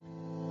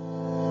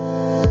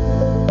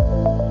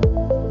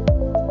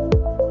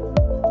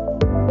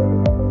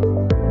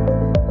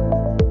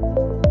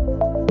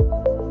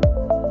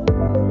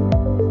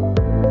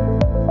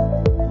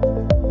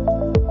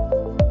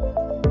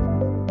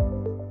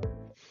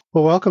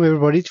Well, welcome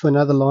everybody to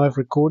another live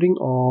recording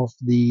of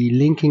the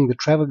Linking the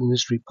Travel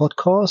Industry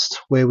podcast,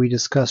 where we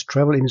discuss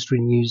travel industry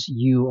news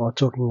you are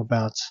talking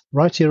about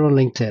right here on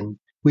LinkedIn.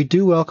 We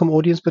do welcome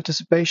audience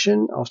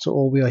participation. After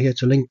all, we are here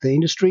to link the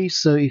industry.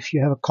 So if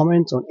you have a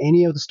comment on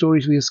any of the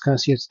stories we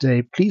discuss here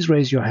today, please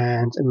raise your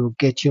hand and we'll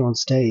get you on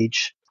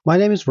stage. My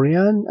name is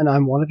Rian, and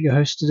I'm one of your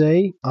hosts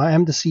today. I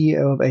am the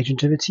CEO of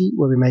Agentivity,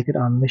 where we make it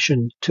our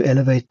mission to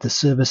elevate the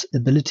service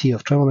ability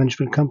of travel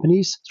management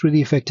companies through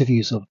the effective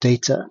use of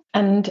data.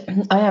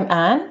 And I am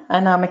Anne,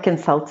 and I'm a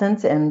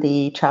consultant in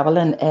the travel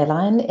and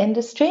airline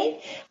industry.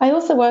 I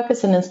also work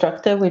as an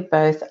instructor with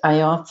both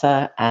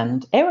IATA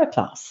and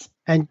Aeroclass.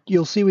 And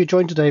you'll see we're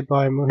joined today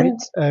by Mohit.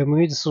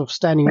 Mohit is sort of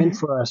standing in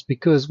for us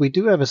because we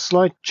do have a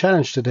slight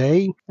challenge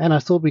today, and I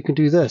thought we could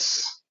do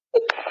this.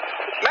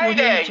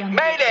 Mayday!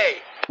 Mayday!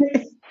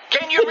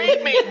 Can you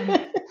read me?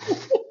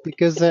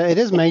 Because it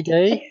is May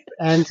Day,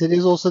 and it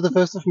is also the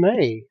 1st of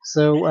May.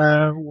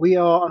 So we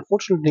are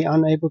unfortunately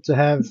unable to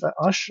have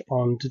Ash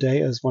on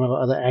today as one of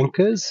our other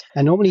anchors.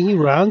 And normally he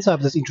rounds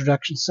up this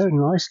introduction so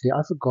nicely.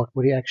 I forgot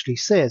what he actually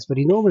says, but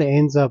he normally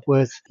ends up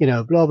with,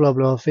 blah, blah,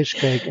 blah, fish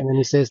cake. And then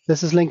he says,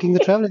 this is linking the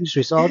travel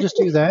industry. So I'll just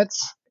do that.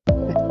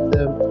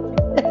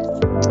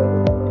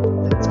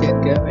 Let's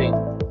get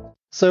going.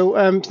 So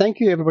thank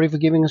you, everybody, for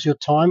giving us your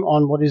time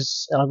on what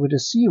is, I would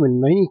assume,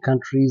 in many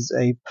countries,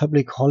 a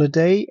public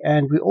holiday.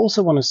 And we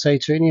also want to say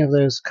to any of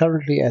those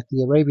currently at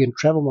the Arabian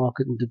travel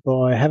market in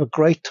Dubai, have a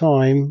great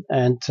time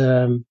and,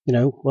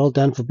 well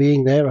done for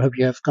being there. I hope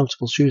you have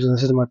comfortable shoes. As I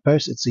said in my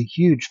post, it's a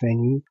huge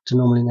venue to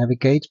normally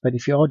navigate. But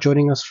if you are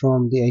joining us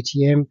from the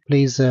ATM,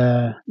 please,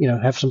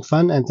 have some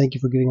fun and thank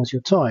you for giving us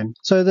your time.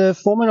 So the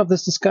format of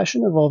this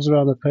discussion revolves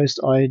around the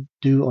post I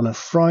do on a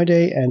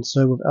Friday. And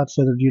so without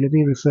further ado, let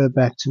me refer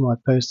back to my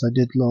post I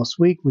did last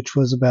week, which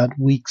was about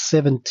week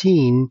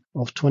 17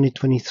 of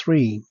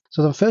 2023.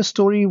 So the first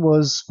story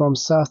was from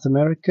South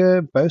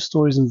America, both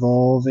stories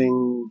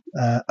involving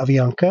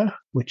Avianca,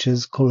 which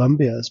is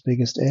Colombia's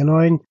biggest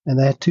airline. And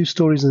they had two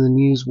stories in the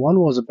news. One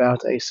was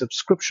about a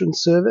subscription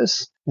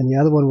service, and the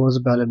other one was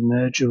about a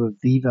merger with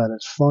Viva that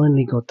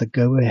finally got the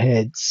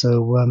go-ahead.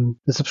 So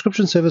the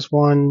subscription service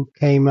one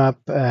came up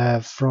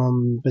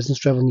from Business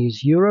Travel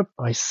News Europe.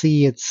 I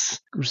see it's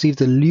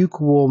received a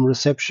lukewarm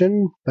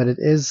reception, but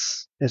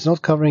it's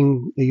not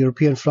covering a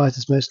European flight.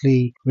 It's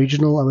mostly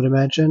regional, I would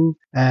imagine.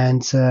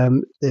 And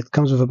it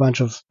comes with a bunch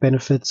of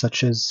benefits,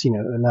 such as,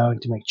 allowing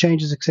to make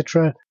changes,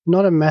 etc.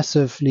 Not a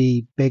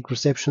massively big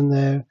reception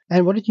there.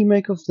 And what did you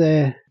make of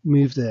their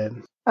move there?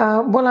 I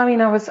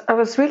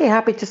was really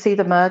happy to see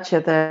the merger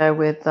there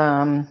with,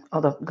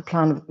 the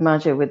planned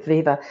merger with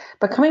Viva.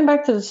 But coming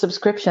back to the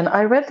subscription,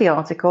 I read the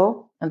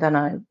article and then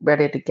I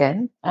read it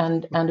again,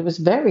 and it was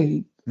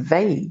very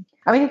vague.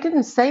 I mean, it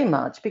didn't say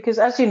much because,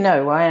 as you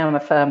know, I am a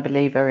firm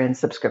believer in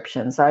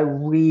subscriptions. I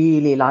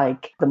really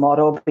like the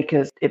model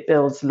because it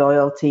builds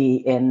loyalty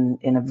in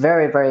a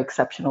very, very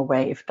exceptional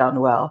way if done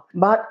well.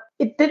 But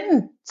it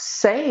didn't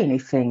say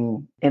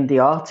anything in the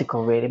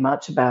article really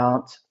much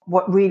about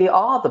what really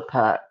are the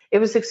perks. It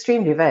was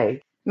extremely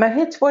vague.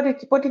 Mohit, what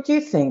did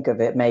you think of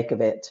it, make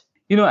of it?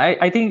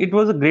 I think it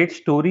was a great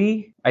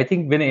story. I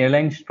think when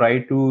airlines try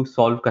to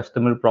solve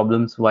customer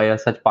problems via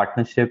such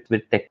partnerships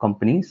with tech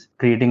companies,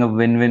 creating a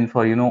win-win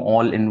for,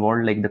 all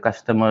involved, like the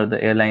customer,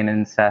 the airline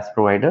and SaaS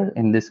provider,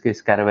 in this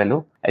case,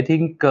 Caravelo, I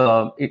think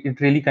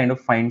it really kind of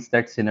finds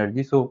that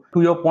synergy. So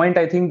to your point,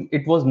 I think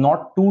it was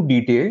not too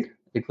detailed.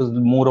 It was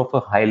more of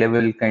a high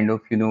level kind of,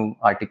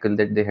 article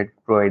that they had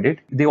provided.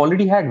 They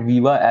already had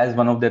Viva as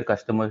one of their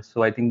customers.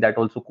 So I think that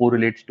also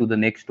correlates to the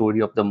next story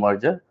of the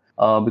merger.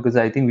 Because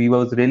I think Viva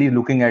was really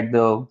looking at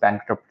the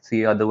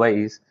bankruptcy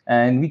otherwise.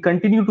 And we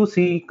continue to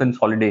see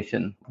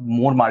consolidation.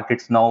 More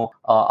markets now,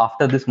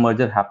 after this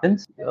merger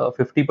happens,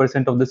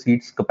 50% of the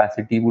seats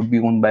capacity would be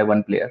owned by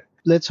one player.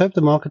 Let's hope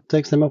the market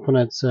takes them up on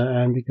it,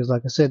 Anne, because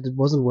like I said, it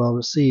wasn't well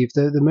received.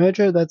 The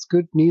merger, that's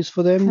good news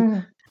for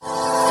them.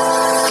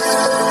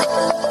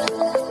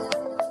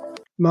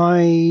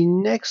 My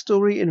next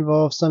story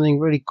involves something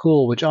really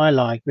cool, which I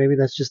like. Maybe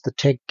that's just the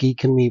tech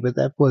geek in me, but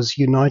that was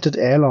United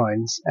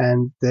Airlines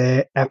and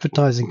their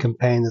advertising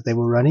campaign that they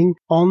were running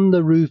on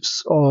the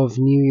roofs of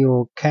New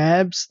York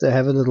cabs. They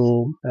have a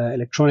little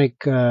electronic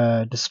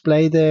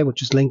display there,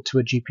 which is linked to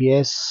a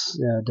GPS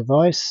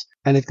device.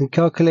 And it can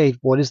calculate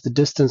what is the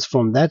distance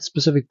from that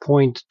specific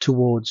point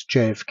towards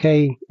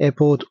JFK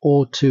Airport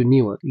or to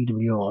Newark,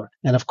 EWR.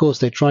 And of course,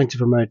 they're trying to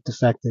promote the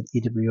fact that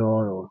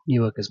EWR or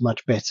Newark is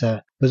much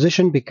better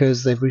positioned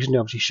because they've recently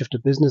obviously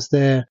shifted business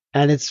there.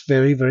 And it's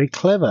very, very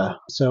clever.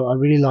 So I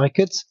really like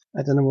it.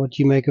 I don't know what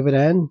you make of it,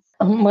 Anne.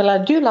 Well,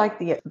 I do like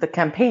the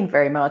campaign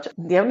very much.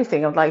 The only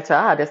thing I'd like to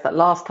add is that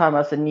last time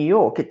I was in New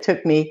York, it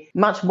took me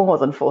much more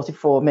than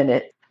 44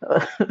 minutes.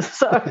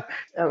 So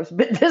I was a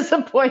bit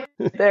disappointed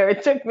there.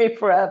 It took me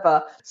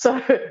forever.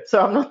 So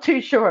I'm not too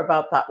sure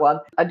about that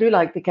one. I do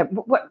like the campaign.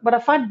 What I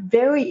find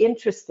very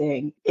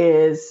interesting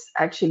is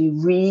actually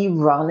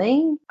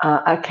rerunning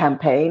a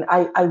campaign.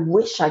 I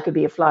wish I could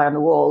be a fly on the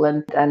wall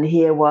and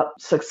hear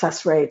what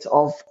success rate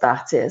of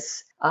that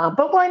is.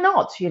 But why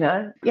not?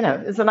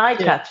 It's an eye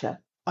catcher.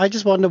 I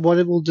just wonder what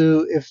it will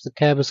do if the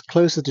cab is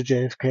closer to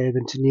JFK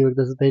than to Newark.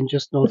 Does it then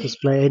just not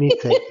display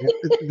anything?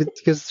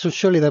 Because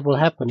surely that will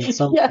happen at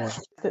some point.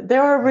 Yes,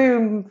 there are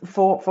room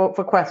for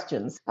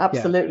questions.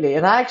 Absolutely.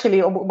 And I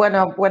actually, when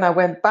I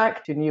went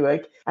back to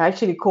Newark, I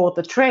actually caught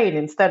the train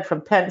instead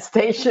from Penn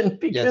Station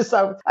because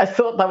I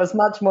thought that was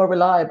much more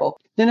reliable.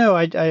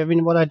 I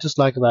mean, what I just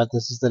like about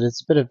this is that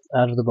it's a bit of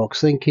out of the box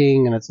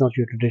thinking, and it's not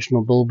your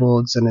traditional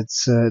billboards, and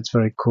it's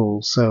very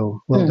cool. So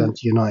well done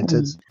to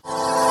United.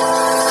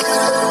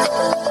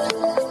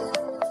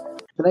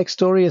 The next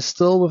story is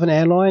still with an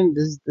airline,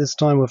 this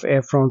time with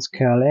Air France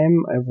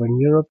KLM over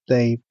in Europe.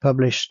 They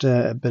published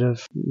a bit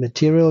of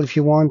material, if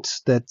you want,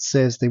 that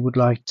says they would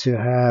like to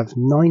have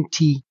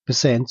 90%,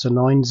 so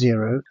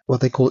 90,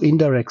 what they call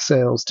indirect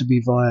sales to be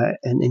via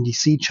an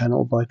NDC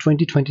channel by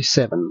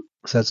 2027.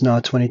 So it's now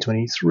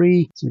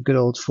 2023. It's a good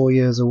old 4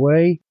 years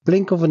away.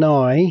 Blink of an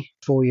eye,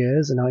 4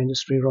 years in our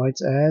industry, right?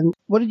 And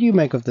what did you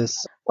make of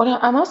this? Well,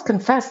 I must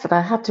confess that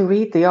I had to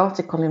read the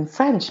article in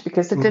French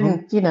because it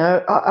didn't,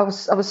 I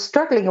was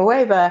struggling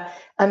away there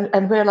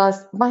and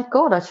realized, my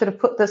God, I should have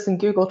put this in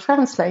Google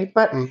Translate.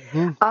 But it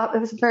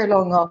was a very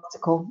long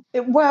article.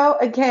 Well,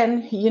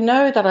 again,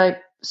 that I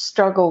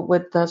struggle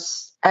with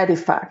this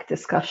EDIFACT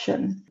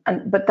discussion,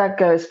 but that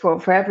goes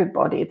for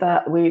everybody,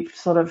 that we've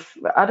sort of,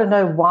 I don't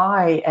know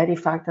why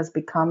EDIFACT has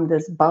become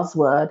this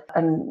buzzword.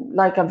 And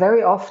like I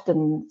very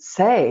often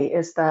say,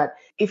 is that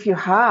if you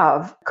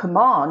have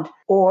command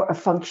or a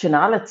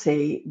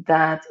functionality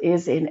that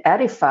is in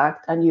EDIFACT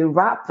and you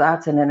wrap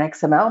that in an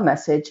XML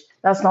message,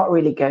 that's not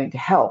really going to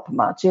help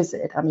much, is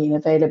it? I mean,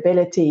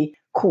 availability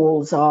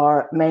calls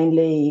are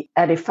mainly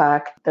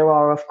EDIFACT. There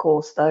are, of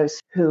course,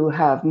 those who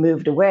have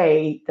moved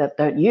away that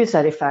don't use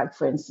EDIFACT,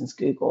 for instance,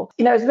 Google.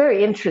 It's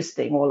very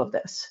interesting, all of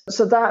this.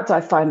 So that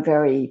I find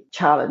very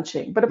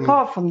challenging. But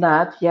apart from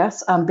that,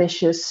 yes,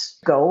 ambitious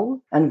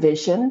goal and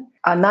vision.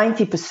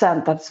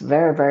 90%, that's a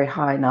very, very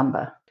high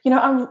number.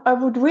 I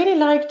would really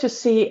like to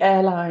see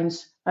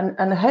airlines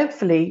and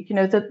hopefully,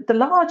 the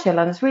large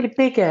airlines, really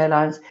big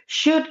airlines,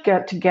 should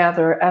get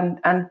together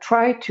and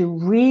try to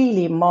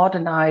really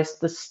modernize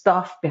the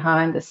stuff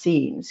behind the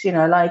scenes,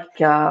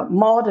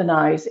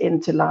 modernize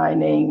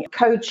interlining.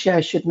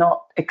 Codeshare should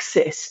not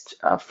exist,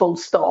 full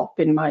stop,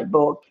 in my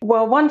book.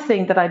 Well, one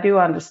thing that I do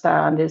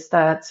understand is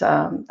that,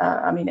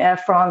 Air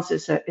France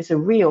is a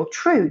real,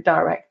 true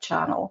direct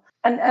channel.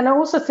 And I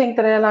also think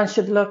that airlines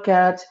should look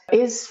at,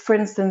 is, for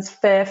instance,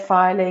 fare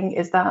filing,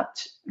 is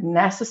that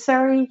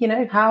necessary?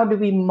 How do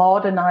we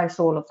modernize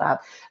all of that?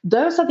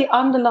 Those are the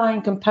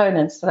underlying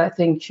components that I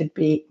think should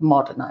be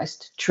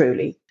modernized,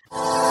 truly.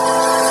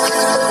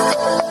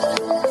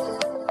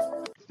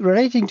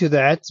 Relating to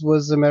that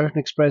was American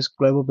Express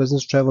Global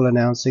Business Travel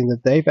announcing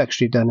that they've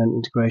actually done an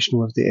integration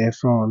with the Air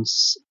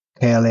France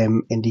KLM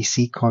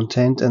NDC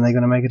content, and they're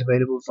going to make it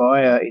available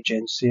via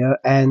Agencia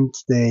and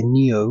their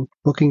Neo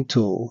booking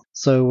tool.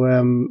 So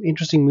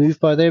interesting move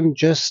by them.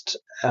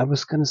 I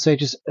was going to say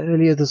just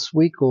earlier this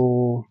week,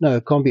 or no,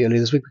 it can't be earlier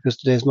this week because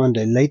today's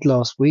Monday. Late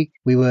last week,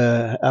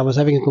 I was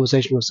having a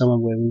conversation with someone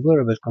where we were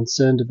a bit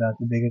concerned about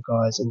the bigger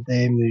guys and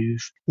their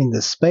move in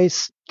this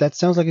space. That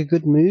sounds like a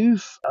good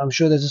move. I'm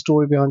sure there's a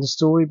story behind the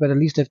story, but at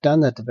least they've done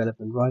that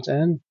development, right,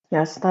 Anne?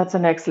 Yes, that's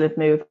an excellent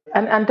move.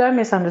 And don't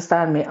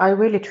misunderstand me. I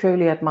really,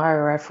 truly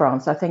admire Air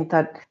France. I think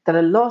that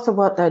a lot of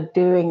what they're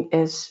doing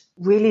is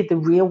really the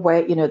real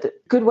way, the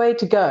good way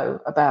to go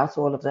about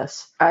all of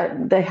this.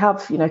 They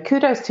have,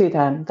 kudos to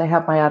them. They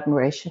have my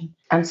admiration.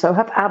 And so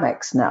have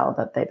Amex now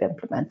that they've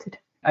implemented.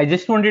 I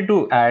just wanted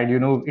to add,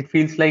 it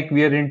feels like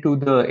we are into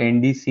the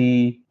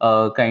NDC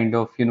kind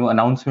of,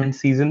 announcement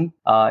season.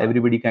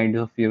 Everybody kind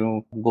of,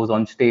 goes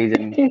on stage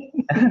and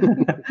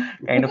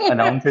kind of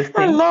announces things.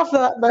 I love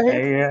that,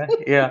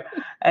 mate. Yeah.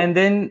 And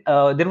then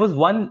there was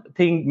one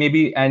thing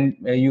maybe, and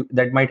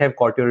that might have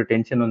caught your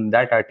attention on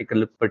that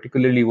article,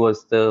 particularly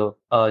was the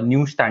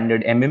new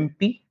standard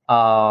MMP.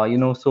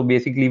 So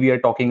basically we are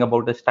talking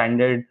about a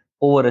standard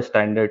over a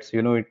standard.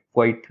 So, it's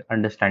quite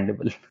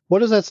understandable. What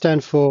does that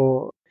stand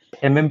for?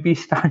 MMP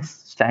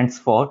stands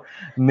for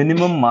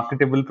minimum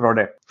marketable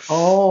product.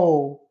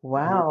 Oh,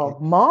 wow.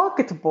 Okay.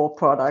 Marketable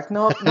product,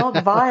 not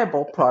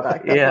viable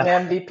product. That's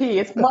an MVP.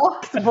 It's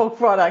marketable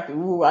product.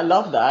 Ooh, I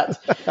love that.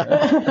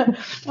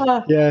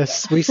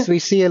 Yes, we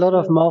see a lot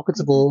of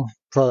marketable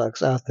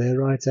products out there,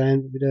 right?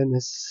 And we don't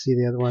necessarily see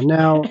the other one.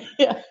 Now,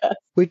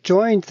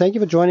 thank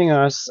you for joining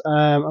us.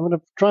 I'm going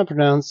to try and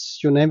pronounce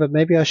your name, but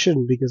maybe I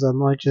shouldn't because I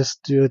might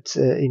just do it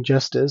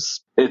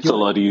injustice. It's a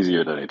lot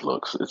easier than it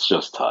looks. It's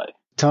just Thai.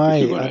 Thai,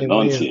 if you want to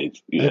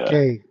enunciate. Yeah.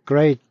 Okay,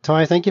 great.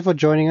 Thai, thank you for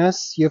joining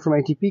us. You're from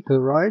ATP,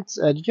 right?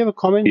 Did you have a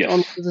comment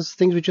on the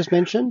things we just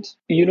mentioned?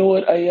 You know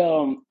what? I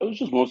was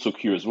just more so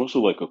curious, more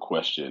so like a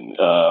question.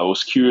 I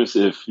was curious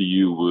if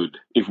we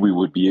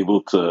would be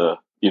able to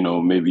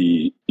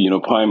maybe,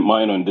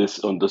 mine on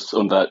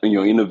that,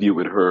 interview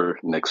with her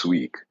next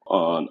week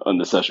on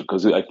the session,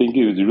 because I think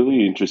it was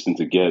really interesting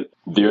to get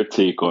their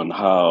take on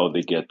how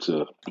they get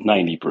to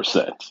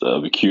 90%.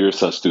 We're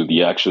curious as to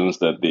the actions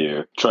that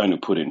they're trying to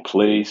put in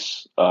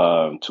place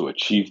to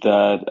achieve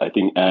that. I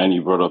think, Anne,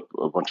 you brought up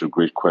a bunch of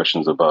great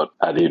questions about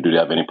do they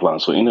have any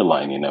plans for inner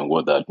lining and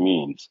what that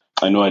means.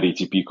 I know at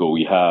ATPCO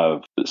we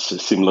have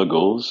similar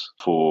goals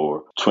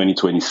for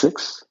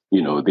 2026.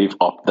 They've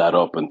upped that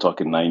up and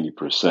talking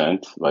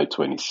 90% by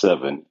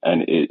 27.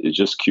 And it's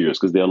just curious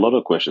because there are a lot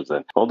of questions,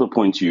 and all the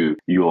points you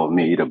all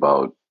made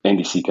about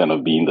NDC kind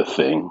of being the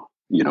thing,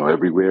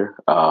 everywhere.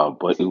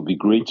 But it would be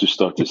great to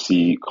start to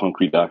see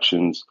concrete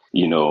actions,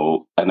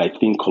 and I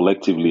think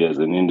collectively as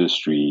an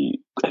industry,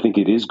 I think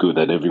it is good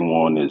that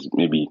everyone is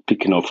maybe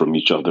picking up from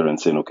each other and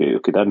saying, okay,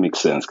 that makes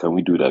sense. Can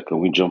we do that? Can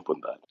we jump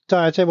on that? So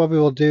I tell you what we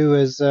will do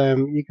is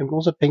you can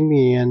also ping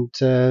me and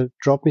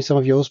drop me some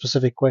of your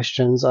specific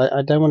questions.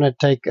 I don't want to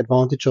take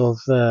advantage of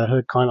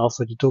her kind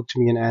offer to talk to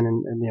me and Anne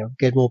and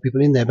get more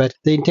people in there. But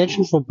the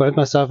intention for both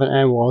myself and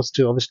Anne was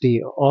to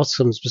obviously ask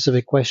some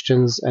specific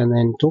questions and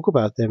then talk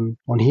about them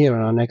on here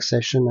in our next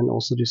session and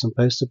also do some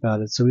posts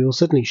about it. So we will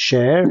certainly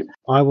share.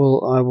 I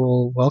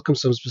will welcome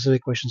some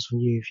specific questions from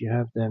you if you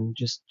have them.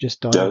 Just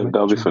Yeah,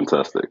 that'll be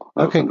fantastic.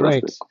 Okay,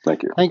 great.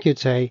 Thank you. Thank you,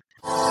 Tay.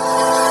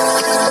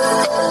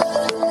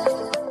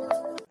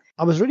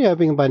 I was really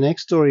hoping by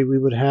next story we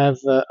would have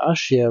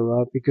Ash here,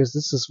 right? Because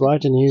this is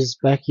right in his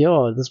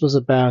backyard. This was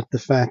about the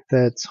fact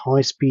that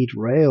high-speed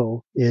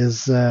rail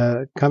is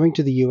coming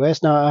to the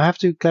US. Now, I have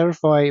to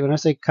clarify, when I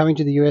say coming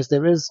to the US,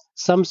 there is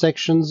some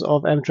sections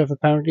of Amtrak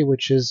apparently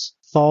which is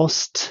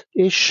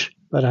fast-ish,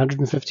 about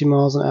 150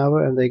 miles an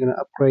hour, and they're going to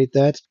upgrade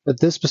that. But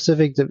this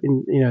specific,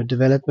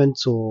 development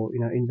or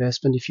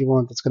investment, if you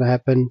want, that's going to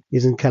happen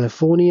is in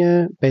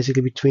California,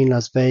 basically between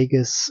Las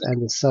Vegas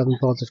and the southern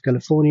parts of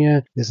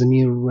California. There's a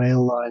new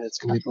rail line that's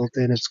going to be built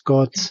in. It's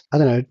got,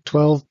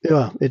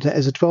 it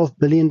has a $12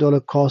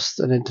 billion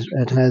cost, and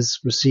it has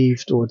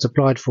received, or it's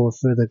applied for a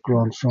further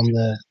grant from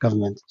the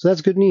government. So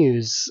that's good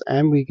news,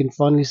 and we can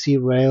finally see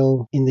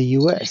rail in the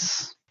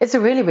US. It's a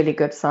really, really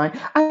good sign.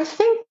 I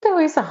think there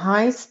is a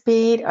high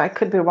speed, I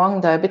could be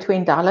wrong though,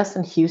 between Dallas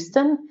and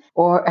Houston,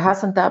 or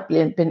hasn't that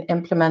been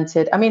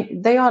implemented? I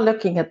mean, they are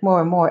looking at more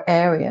and more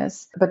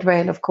areas, but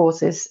rail, of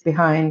course, is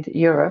behind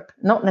Europe,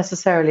 not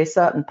necessarily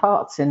certain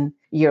parts in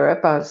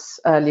Europe. I was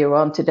earlier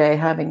on today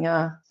having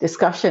a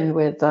discussion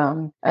with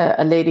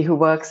a lady who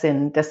works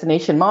in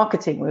destination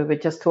marketing. We were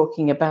just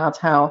talking about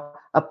how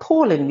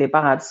appallingly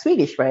bad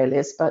Swedish rail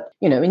is, but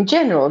in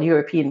general,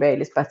 European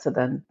rail is better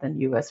than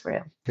US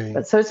rail. Okay.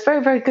 But so it's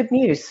very, very good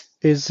news.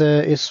 Is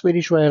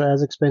Swedish rail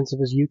as expensive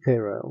as UK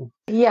rail?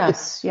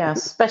 Yes,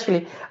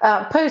 especially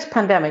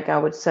post-pandemic, I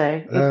would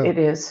say it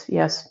is.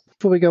 Yes.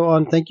 Before we go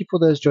on, thank you for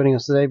those joining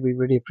us today. We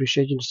really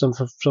appreciate you. Some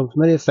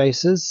familiar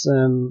faces.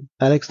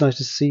 Alex, nice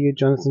to see you.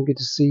 Jonathan, good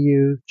to see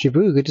you.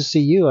 Jibu, good to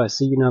see you. I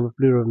see you now with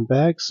Blue Ribbon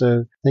Bag,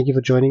 so thank you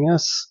for joining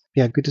us.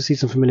 Yeah, good to see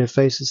some familiar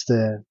faces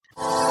there.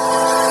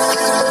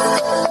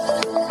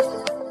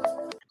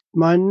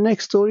 My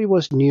next story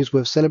was news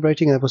worth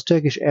celebrating, and that was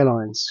Turkish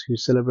Airlines, who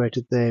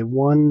celebrated their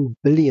 1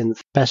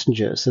 billionth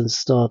passenger since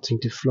starting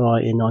to fly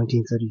in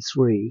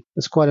 1933.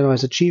 It's quite a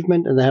nice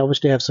achievement, and they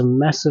obviously have some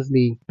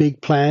massively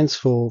big plans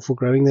for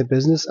growing their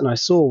business. And I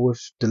saw with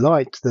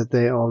delight that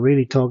they are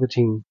really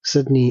targeting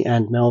Sydney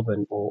and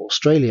Melbourne, or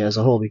Australia as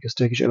a whole, because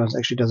Turkish Airlines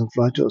actually doesn't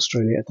fly to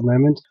Australia at the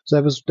moment.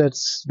 So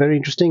that's very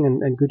interesting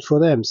and good for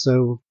them.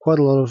 So quite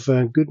a lot of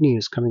good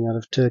news coming out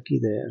of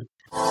Turkey there.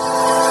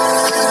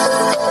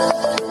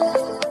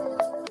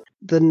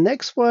 The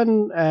next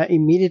one,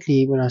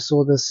 immediately when I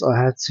saw this,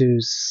 I had to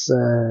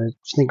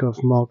think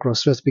of Mark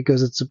Ross Smith,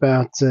 because it's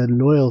about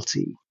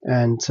loyalty.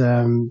 And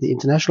the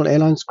International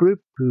Airlines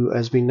Group, who,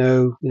 as we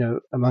know,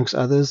 amongst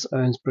others,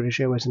 owns British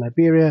Airways and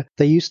Iberia,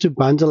 they used to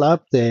bundle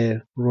up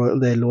their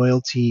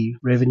loyalty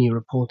revenue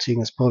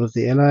reporting as part of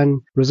the airline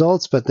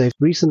results, but they've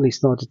recently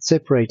started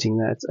separating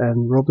that.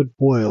 And Robert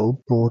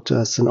Boyle brought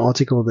us an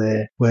article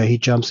there where he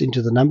jumps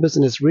into the numbers,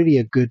 and it's really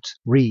a good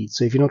read.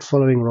 So if you're not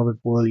following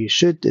Robert Boyle, you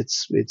should.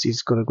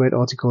 He's got a great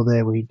article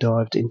there where he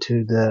dived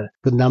into the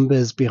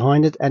numbers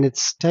behind it, and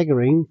it's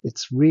staggering.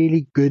 It's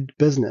really good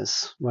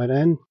business, right,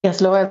 Anne? Yes,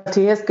 loyalty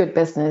is good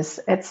business.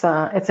 It's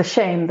a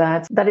shame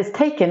that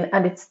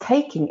it's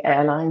taking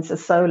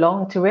airlines so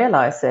long to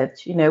realize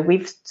it.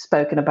 We've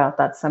spoken about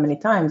that so many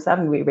times,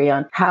 haven't we,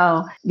 Rian?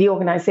 How the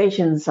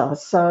organizations are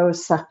so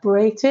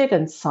separated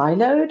and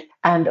siloed,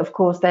 and of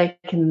course they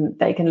can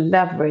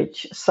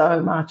leverage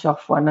so much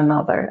off one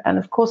another. And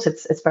of course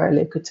it's very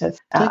lucrative.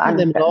 Taking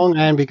them long,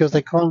 Anne, because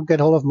they can't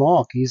get hold of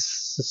Mark. He's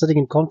sitting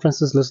in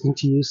conferences listening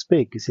to you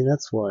speak. You see,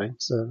 that's why.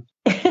 So.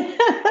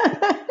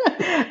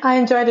 I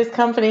enjoyed his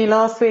company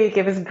last week.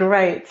 It was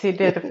great. He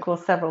did, of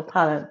course, several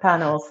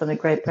panels and a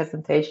great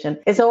presentation.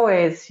 It's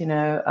always,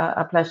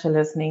 a pleasure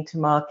listening to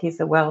Mark.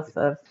 He's a wealth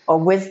of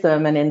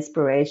wisdom and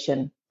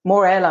inspiration.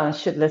 More airlines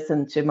should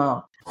listen to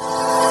Mark.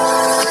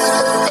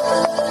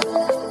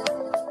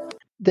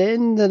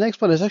 Then the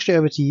next one is actually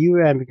over to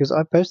you, Anne, because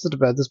I posted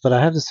about this, but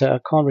I have to say I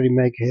can't really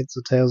make heads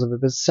or tails of it.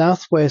 But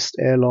Southwest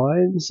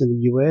Airlines in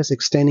the US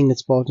extending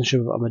its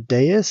partnership with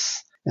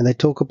Amadeus, and they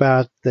talk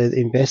about the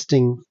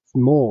investing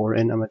more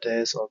in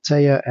Amadeus,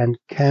 Altea, and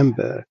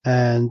Camber.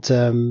 And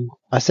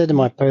I said in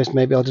my post,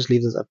 maybe I'll just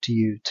leave this up to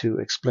you to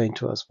explain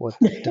to us what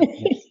they've done,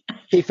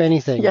 if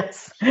anything.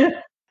 Yes,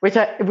 which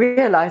I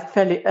realized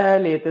fairly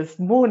early this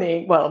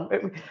morning. Well,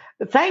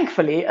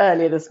 thankfully,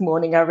 earlier this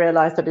morning, I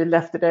realized that it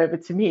left it over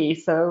to me.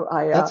 So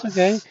I That's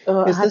okay.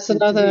 Is had this to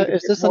another? read a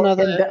Is bit this more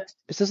another? in depth.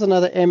 Is this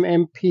another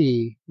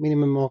MMP,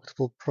 minimum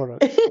marketable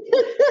product?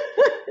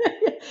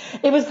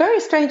 It was very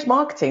strange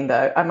marketing,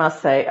 though, I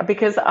must say,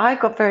 because I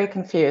got very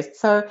confused.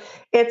 So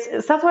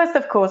it's Southwest,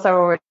 of course, are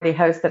already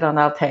hosted on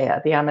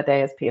Altea, the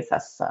Amadeus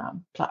PSS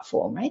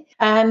platform, right?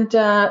 And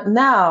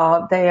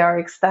now they are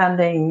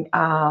extending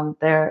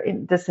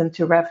this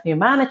into revenue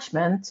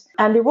management.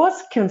 And it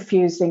was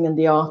confusing in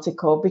the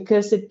article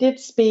because it did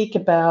speak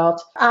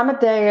about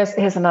Amadeus.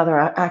 Here's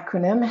another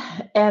acronym,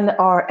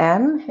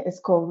 NRM. It's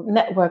called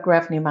Network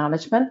Revenue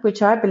Management,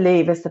 which I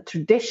believe is the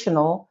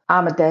traditional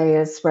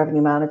Amadeus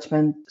revenue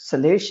management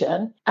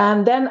solution.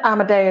 And then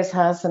Amadeus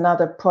has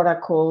another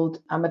product called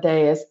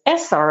Amadeus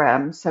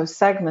SRM, so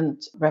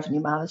segment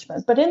revenue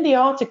management. But in the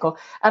article,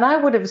 and I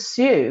would have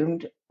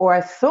assumed, or I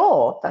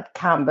thought that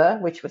Camber,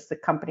 which was the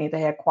company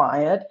they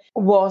acquired,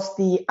 was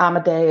the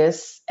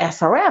Amadeus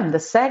SRM, the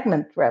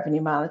segment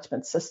revenue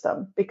management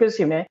system, because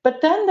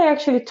but then they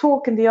actually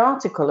talk in the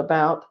article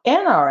about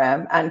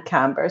NRM and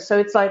Camber. So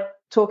it's like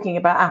talking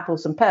about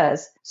apples and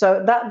pears.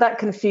 So that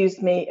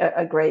confused me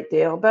a great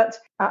deal. But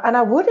and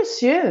I would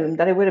assume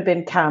that it would have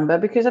been Camber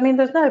because,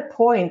 there's no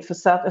point for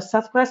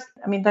Southwest.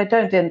 They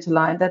don't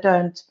interline. They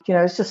don't,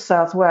 it's just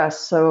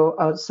Southwest. So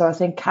I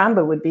think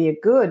Camber would be a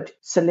good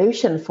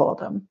solution for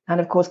them.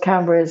 And of course,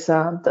 Camber is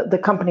the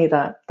company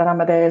that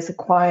Amadeus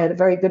acquired, a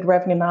very good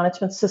revenue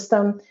management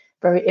system,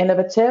 very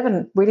innovative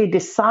and really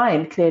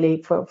designed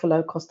clearly for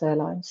low-cost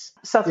airlines.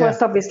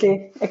 Southwest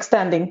obviously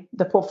extending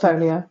the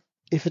portfolio.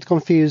 If it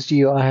confused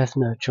you, I have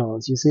no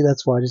chance. You see,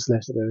 that's why I just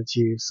left it over to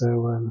you.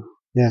 So,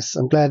 yes,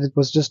 I'm glad it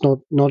was just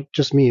not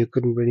just me who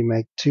couldn't really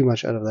make too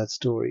much out of that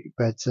story.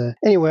 But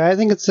anyway, I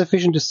think it's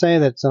sufficient to say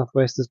that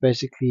Southwest is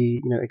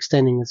basically,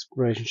 extending its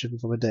relationship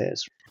with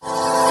Amadeus.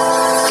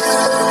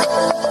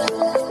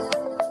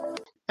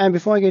 And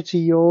before I get to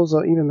yours,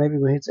 or even maybe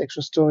we'll hit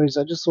extra stories,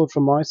 I just thought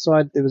from my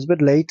side, it was a bit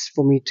late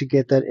for me to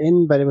get that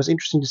in, but it was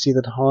interesting to see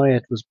that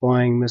Hyatt was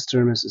buying Mr.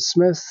 and Mrs.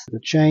 Smith, the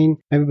chain.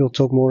 Maybe we'll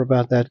talk more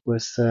about that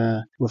with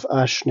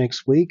Ash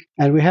next week.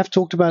 And we have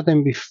talked about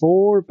them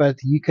before, but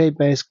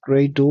UK-based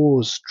Grey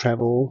Doors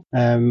Travel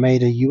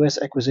made a US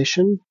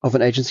acquisition of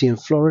an agency in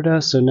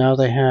Florida. So now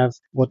they have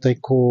what they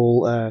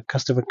call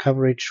customer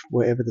coverage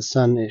wherever the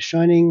sun is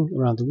shining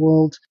around the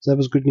world. So that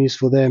was good news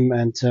for them.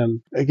 And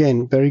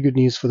again, very good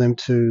news for them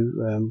to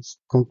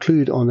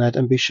conclude on that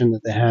ambition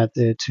that they had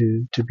there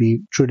to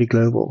be truly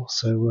global.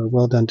 So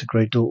well done to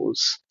Grey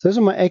Doors. Those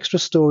are my extra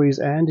stories.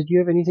 Anne, did you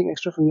have anything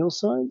extra from your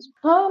side?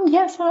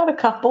 Yes, I had a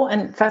couple.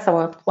 And first,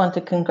 I want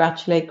to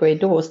congratulate Grey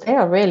Doors. They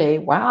are really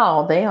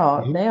they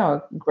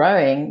are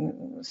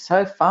growing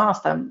so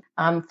fast.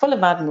 I'm full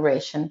of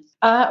admiration.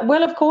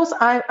 Well, of course,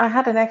 I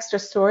had an extra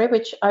story,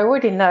 which I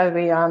already know,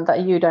 Rian,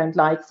 that you don't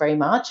like very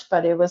much,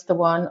 but it was the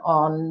one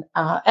on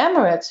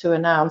Emirates, who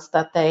announced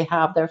that they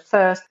have their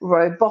first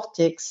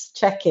robotics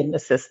check-in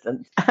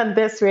assistant. And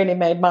this really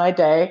made my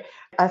day.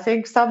 I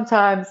think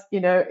sometimes,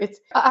 I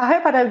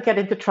hope I don't get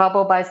into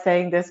trouble by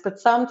saying this, but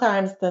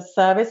sometimes the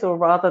service, or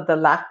rather the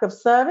lack of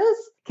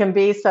service, can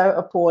be so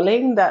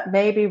appalling that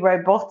maybe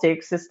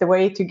robotics is the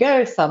way to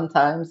go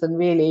sometimes and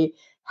really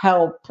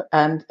help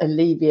and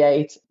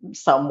alleviate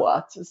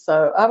somewhat.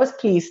 So I was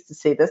pleased to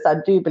see this. I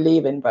do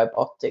believe in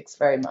robotics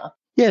very much.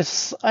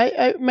 Yes,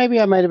 I maybe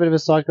I made a bit of a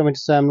side comment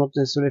to say I'm not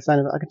necessarily a fan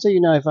of it. I can tell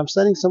you now, if I'm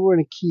standing somewhere in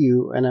a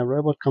queue and a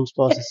robot comes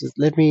past and says,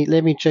 let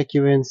me check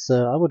you in,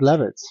 sir, I would love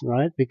it,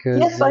 right? Because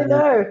yes, I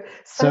know.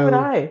 So would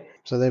I.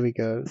 So there we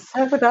go.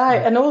 So would I.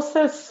 And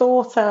also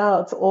sort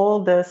out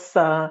all this.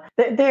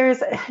 There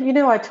is,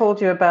 I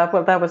told you about,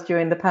 well, that was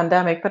during the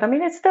pandemic, but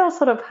it still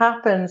sort of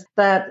happens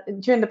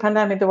that during the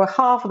pandemic, there were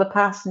half of the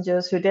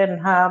passengers who didn't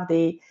have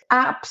the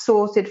app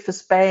sorted for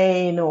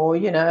Spain or,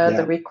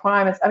 the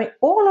requirements.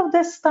 All of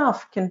this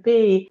stuff can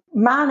be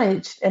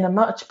managed in a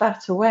much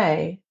better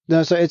way.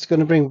 No, so it's going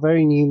to bring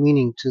very new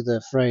meaning to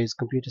the phrase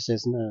 "computer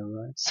says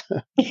no," right?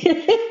 So.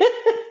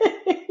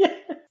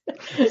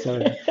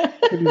 Sorry.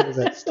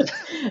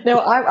 No,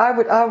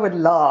 I would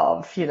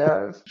love,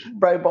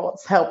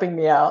 robots helping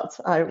me out.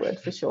 I would,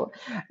 for sure.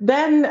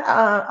 Then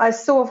I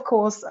saw, of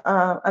course,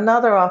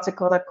 another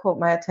article that caught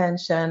my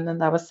attention,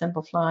 and that was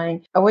Simple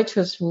Flying, which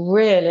was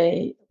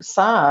really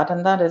sad,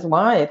 and that is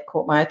why it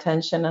caught my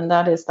attention, and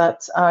that is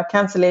that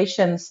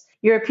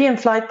European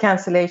flight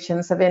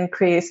cancellations have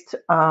increased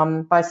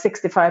by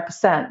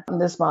 65%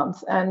 this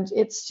month, and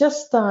it's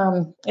just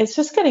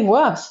getting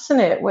worse, isn't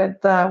it? With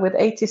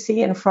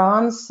ATC in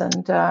France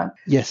and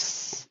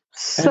yes.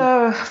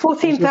 So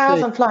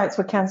 14,000 flights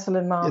were cancelled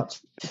in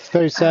March. It's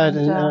very sad,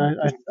 and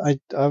I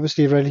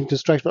obviously relating to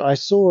strikes, but I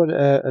saw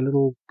a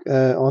little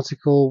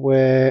article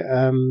where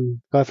a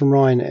guy from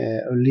Ryan,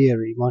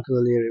 Michael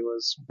O'Leary,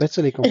 was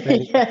bitterly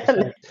complaining about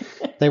the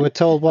fact they were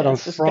told on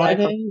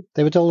Friday.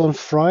 They were told on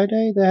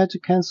Friday they had to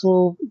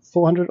cancel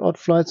 400 odd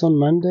flights on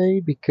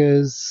Monday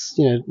because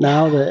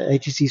now the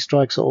ATC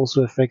strikes are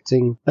also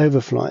affecting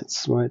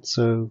overflights, right?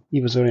 So he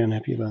was very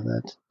unhappy about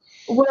that.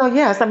 Well,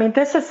 yes. I mean,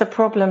 this is a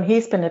problem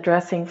he's been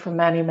addressing for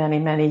many, many,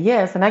 many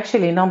years. And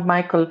actually, not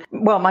Michael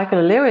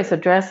O'Leary is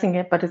addressing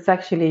it, but it's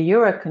actually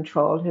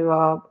Eurocontrol who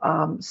are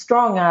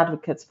strong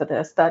advocates for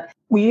this, that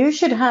you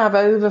should have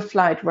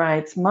overflight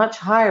rights much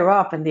higher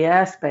up in the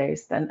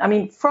airspace than,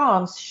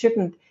 France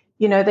shouldn't,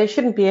 they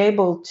shouldn't be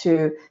able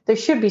to, there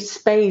should be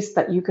space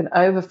that you can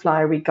overfly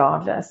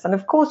regardless. And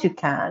of course you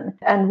can.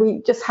 And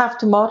we just have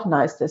to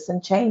modernize this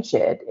and change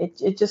it.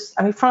 It just,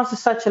 France is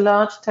such a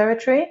large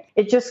territory.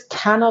 It just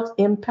cannot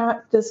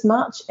impact as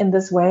much in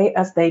this way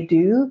as they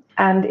do.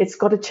 And it's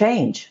got to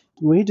change.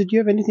 Wei, did you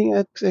have anything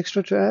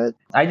extra to add?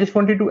 I just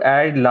wanted to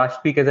add,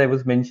 last week, as I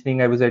was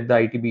mentioning, I was at the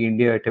ITB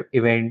India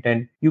event,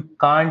 and you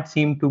can't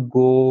seem to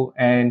go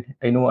and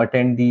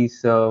attend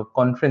these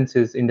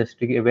conferences,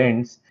 industry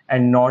events,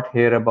 and not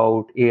hear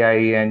about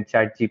AI and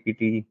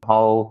ChatGPT,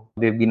 how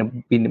they've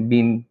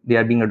they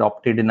are being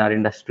adopted in our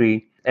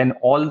industry. And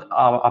all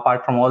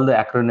apart from all the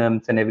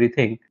acronyms and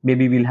everything,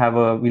 maybe we'll have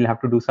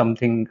to do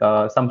something,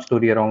 some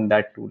story around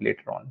that too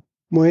later on.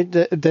 Well,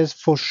 there's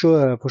for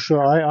sure.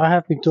 I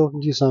have been talking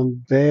to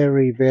some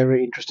very,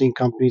 very interesting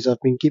companies. I've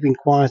been keeping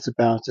quiet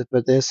about it,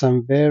 but there's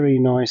some very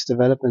nice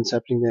developments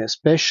happening there,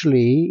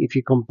 especially if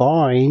you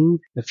combine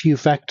a few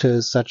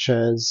factors such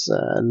as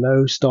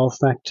low staff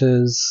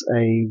factors,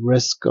 a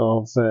risk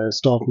of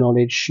staff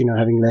knowledge,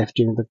 having left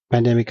during the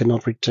pandemic and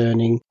not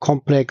returning,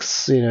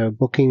 complex,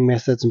 booking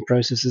methods and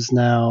processes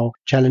now,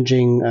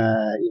 challenging,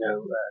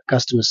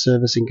 customer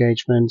service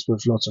engagements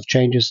with lots of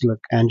changes. Look,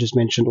 Anne just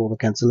mentioned all the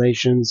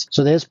cancellations.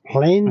 So there's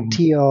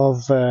plenty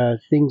of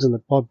things in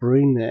the pot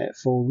brewing there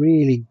for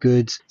really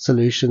good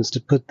solutions to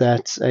put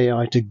that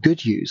AI to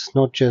good use,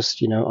 not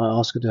just, I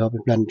ask it to help me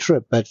plan a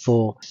trip, but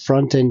for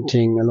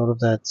front-ending a lot of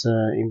that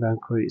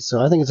inbound queries.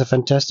 So I think it's a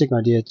fantastic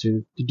idea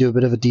to do a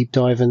bit of a deep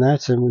dive in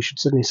that, and we should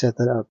certainly set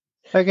that up.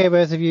 Okay,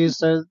 both of you.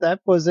 So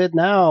that was it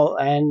now.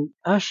 And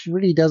Ash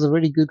really does a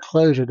really good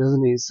closure,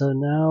 doesn't he? So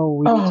now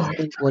we need to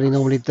think what he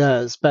normally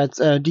does. But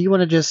do you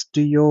want to just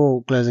do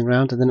your closing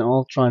round and then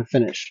I'll try and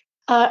finish?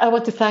 I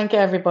want to thank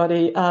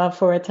everybody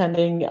for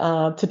attending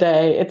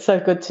today. It's so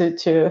good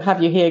to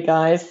have you here,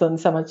 guys, and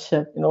so much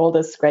all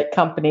this great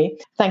company.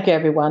 Thank you,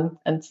 everyone.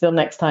 Until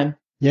next time.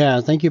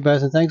 Yeah, thank you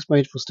both. And thanks,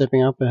 Wade, for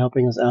stepping up and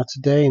helping us out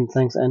today. And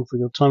thanks, Anne, for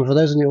your time. For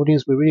those in the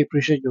audience, we really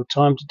appreciate your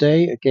time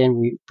today. Again,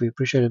 we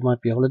appreciate it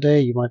might be a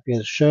holiday. You might be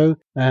at a show.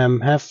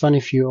 Have fun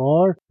if you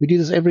are. We do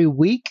this every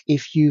week.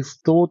 If you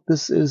thought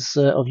this is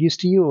of use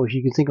to you, or if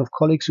you can think of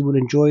colleagues who will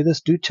enjoy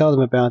this, do tell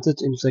them about it.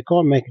 And if they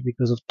can't make it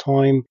because of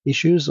time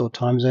issues or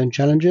time zone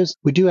challenges,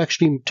 we do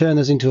actually turn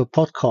this into a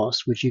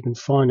podcast, which you can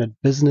find at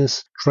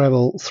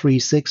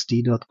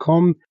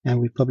businesstravel360.com. And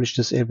we publish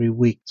this every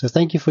week. So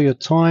thank you for your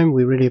time.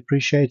 We really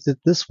appreciate it.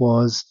 This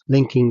was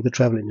Linking the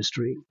Travel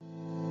Industry.